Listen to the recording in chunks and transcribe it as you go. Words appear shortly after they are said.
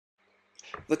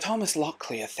The Thomas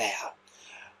Lockley affair.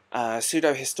 A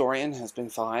pseudo-historian has been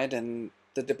fired and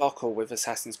the debacle with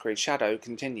Assassin's Creed Shadow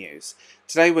continues.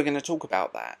 Today we're going to talk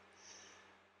about that.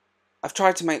 I've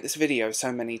tried to make this video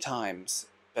so many times,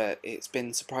 but it's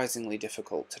been surprisingly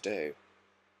difficult to do.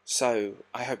 So,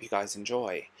 I hope you guys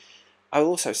enjoy. I will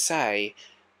also say,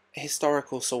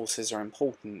 historical sources are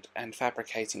important, and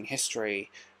fabricating history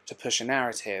to push a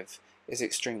narrative is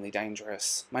extremely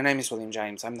dangerous. My name is William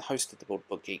James, I'm the host of the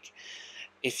Book Geek.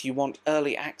 If you want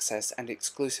early access and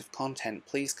exclusive content,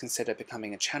 please consider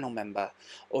becoming a channel member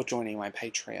or joining my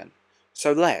Patreon.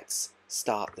 So let's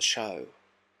start the show.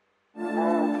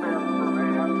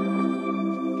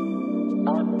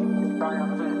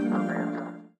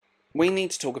 We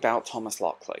need to talk about Thomas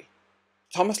Lockley.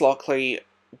 Thomas Lockley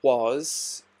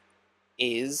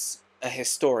is a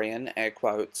historian, air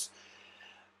quotes,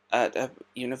 at a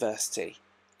university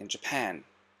in Japan.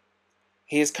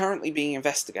 He is currently being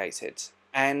investigated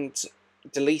and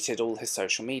deleted all his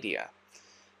social media.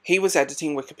 He was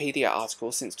editing Wikipedia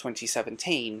articles since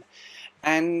 2017,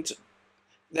 and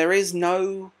there is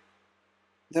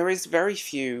very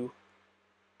few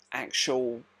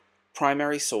actual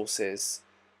primary sources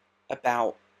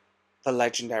about the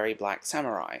legendary Black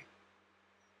Samurai,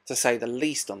 to say the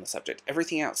least on the subject.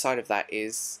 Everything outside of that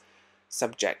is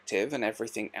subjective, and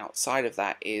everything outside of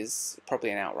that is probably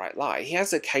an outright lie. He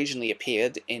has occasionally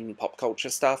appeared in pop culture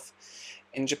stuff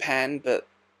in Japan, but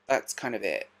that's kind of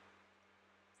it.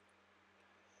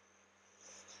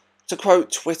 To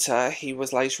quote Twitter, he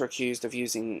was later accused of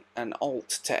using an alt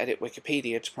to edit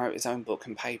Wikipedia to promote his own book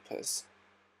and papers.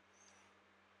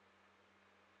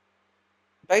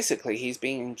 Basically, he's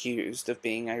being accused of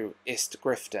being a ist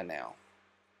grifter now.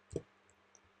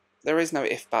 There is no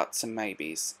if, buts, and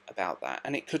maybes about that,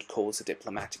 and it could cause a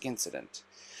diplomatic incident.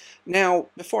 Now,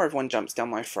 before everyone jumps down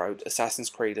my throat, Assassin's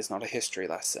Creed is not a history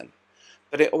lesson,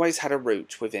 but it always had a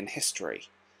root within history.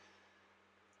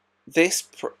 This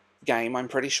game, I'm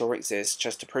pretty sure, exists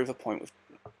just to prove a point with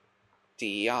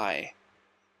DEI.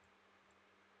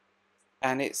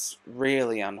 And it's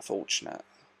really unfortunate.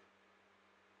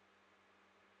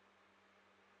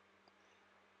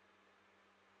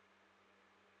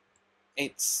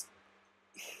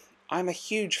 I'm a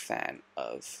huge fan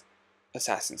of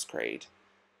Assassin's Creed,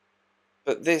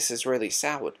 but this has really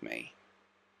soured me.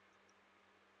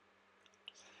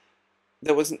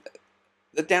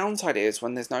 The downside is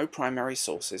when there's no primary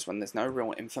sources, when there's no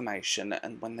real information,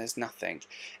 and when there's nothing,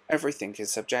 everything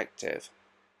is subjective.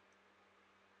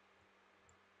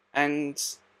 And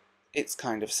it's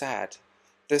kind of sad.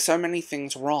 There's so many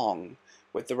things wrong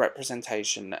with the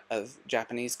representation of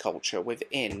Japanese culture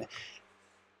within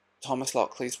Thomas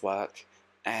Lockley's work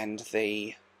and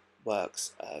the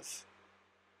works of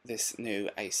this new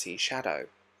AC Shadow.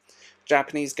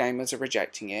 Japanese gamers are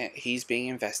rejecting it, he's being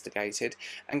investigated,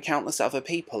 and countless other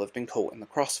people have been caught in the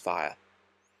crossfire.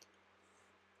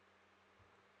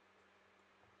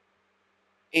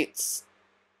 It's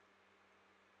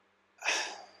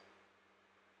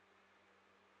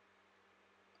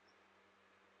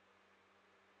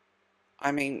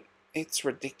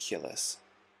ridiculous.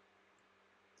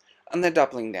 And they're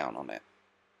doubling down on it.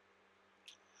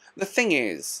 The thing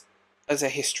is, as a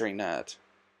history nerd,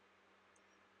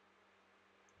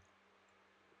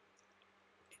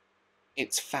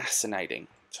 it's fascinating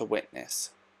to witness.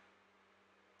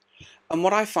 And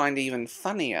what I find even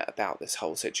funnier about this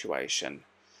whole situation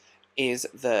is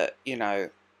that,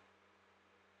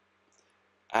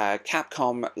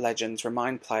 Capcom legends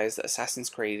remind players that Assassin's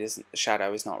Creed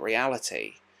Shadow is not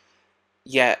reality.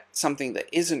 Yet, something that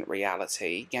isn't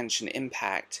reality, Genshin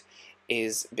Impact,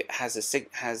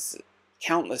 has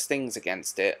countless things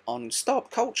against it on stop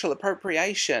cultural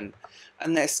appropriation,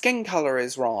 and their skin colour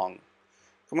is wrong.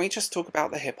 Can we just talk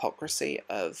about the hypocrisy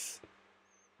of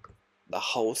the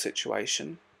whole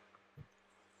situation?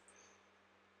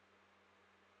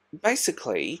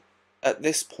 Basically, at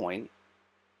this point,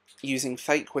 using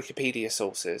fake Wikipedia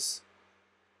sources,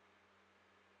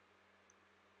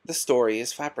 the story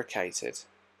is fabricated.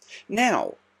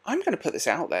 Now, I'm going to put this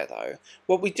out there though.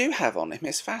 What we do have on him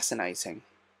is fascinating.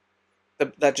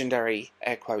 The legendary,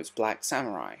 air quotes, Black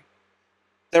Samurai.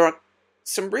 There are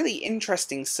some really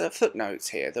interesting footnotes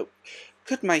here that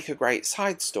could make a great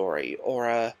side story or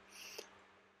a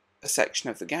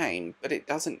section of the game, but it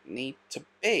doesn't need to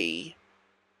be.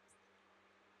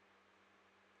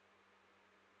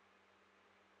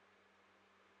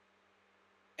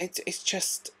 It's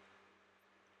just,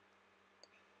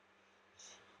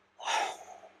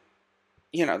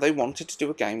 they wanted to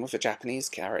do a game with a Japanese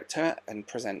character and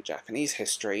present Japanese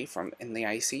history in the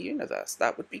AC universe.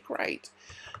 That would be great.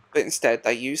 But instead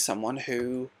they use someone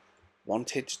who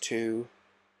wanted to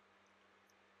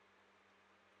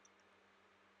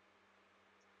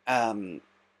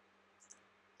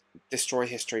destroy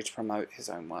history to promote his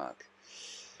own work.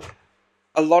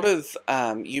 A lot of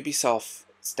Ubisoft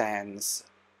stands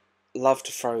love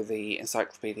to throw the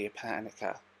Encyclopedia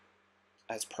Britannica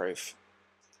as proof.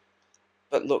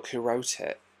 But look who wrote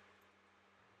it.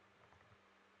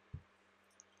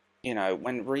 You know,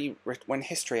 when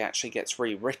history actually gets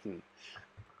rewritten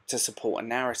to support a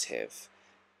narrative,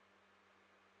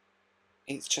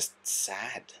 it's just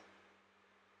sad.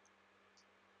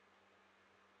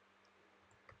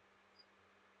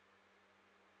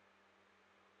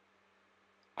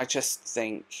 I just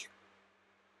think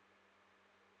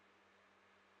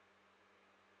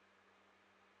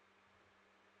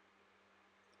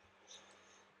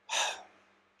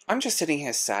I'm just sitting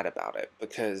here sad about it,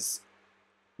 because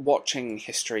watching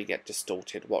history get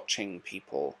distorted, watching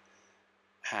people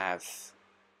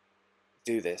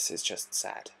do this is just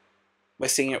sad. We're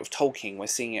seeing it with Tolkien, we're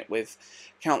seeing it with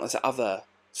countless other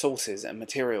sources and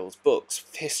materials, books,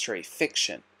 history,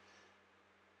 fiction.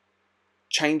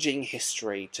 Changing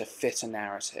history to fit a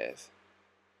narrative.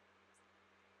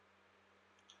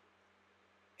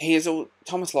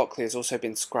 Thomas Lockley has also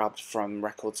been scrubbed from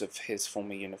records of his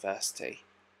former university.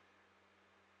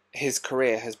 His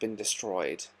career has been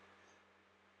destroyed.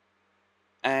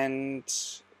 And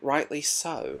rightly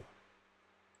so.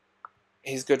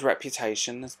 His good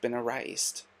reputation has been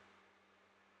erased.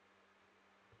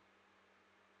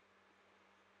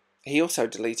 He also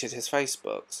deleted his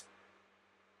Facebooks.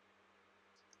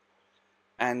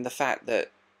 And the fact that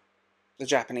the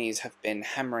Japanese have been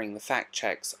hammering the fact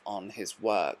checks on his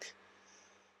work,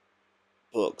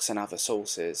 books and other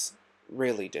sources,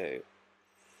 really do.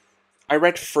 I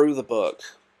read through the book.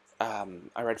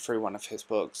 I read through one of his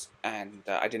books, and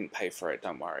I didn't pay for it,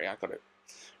 don't worry, I got it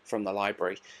from the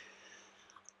library.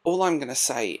 All I'm going to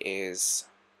say is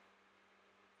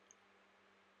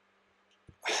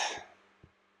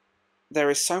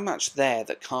there is so much there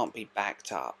that can't be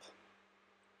backed up.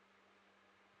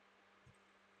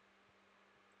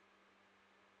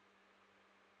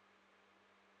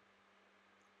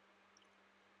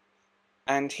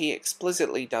 And he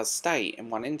explicitly does state in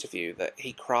one interview that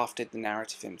he crafted the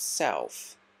narrative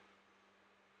himself,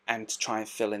 and to try and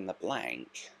fill in the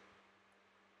blank.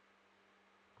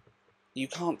 You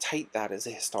can't take that as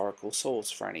a historical source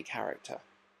for any character.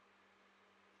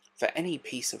 For any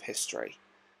piece of history.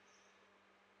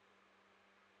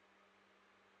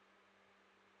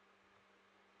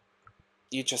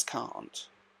 You just can't.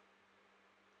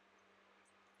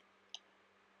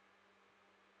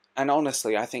 And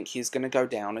honestly, I think he's going to go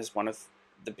down as one of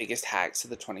the biggest hacks of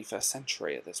the 21st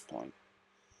century at this point.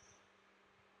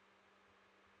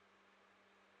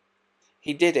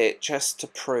 He did it just to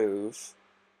prove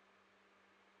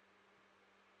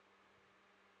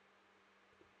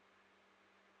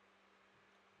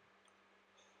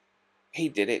he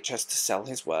did it just to sell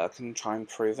his work and try and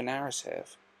prove a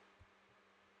narrative.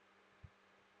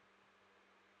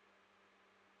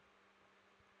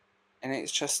 And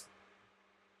it's just...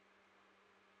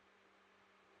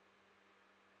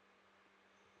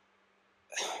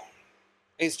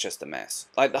 it's just a mess.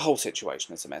 Like, the whole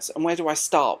situation is a mess. And where do I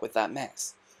start with that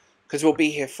mess? Because we'll be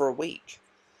here for a week,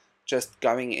 just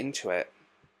going into it.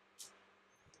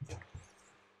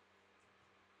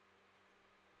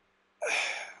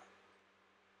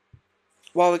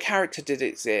 While the character did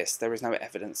exist, there is no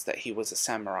evidence that he was a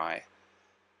samurai.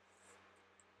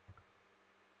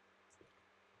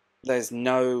 There's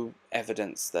no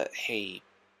evidence that he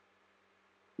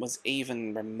was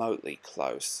even remotely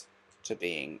close to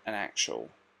being an actual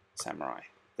samurai.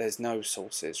 There's no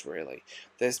sources, really.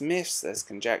 There's myths, there's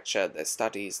conjecture, there's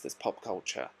studies, there's pop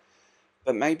culture.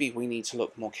 But maybe we need to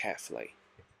look more carefully.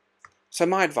 So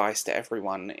my advice to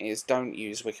everyone is don't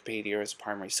use Wikipedia as a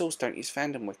primary source, don't use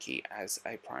Fandom Wiki as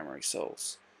a primary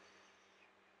source.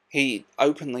 He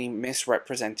openly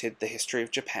misrepresented the history of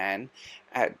Japan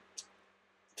at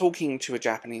talking to a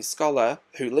Japanese scholar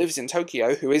who lives in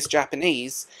Tokyo, who is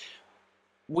Japanese.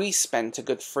 We spent a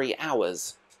good 3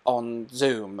 hours on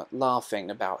Zoom laughing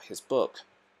about his book.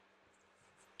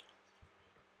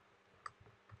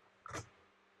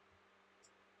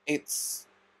 It's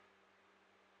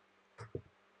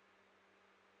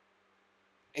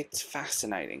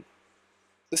fascinating.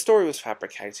 The story was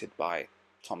fabricated by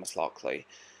Thomas Lockley,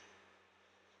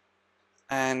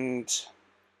 and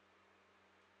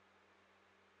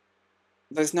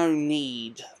there's no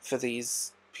need for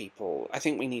these people. I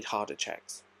think we need harder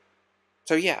checks.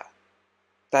 So yeah,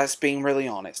 that's being really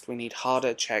honest. We need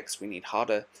harder checks, we need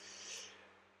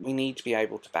to be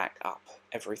able to back up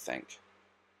everything.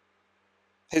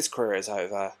 his career is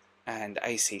over, and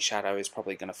AC Shadow is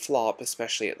probably going to flop,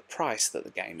 especially at the price that the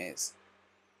game is.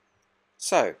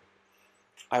 So,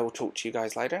 I will talk to you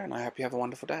guys later, and I hope you have a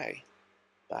wonderful day.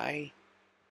 Bye.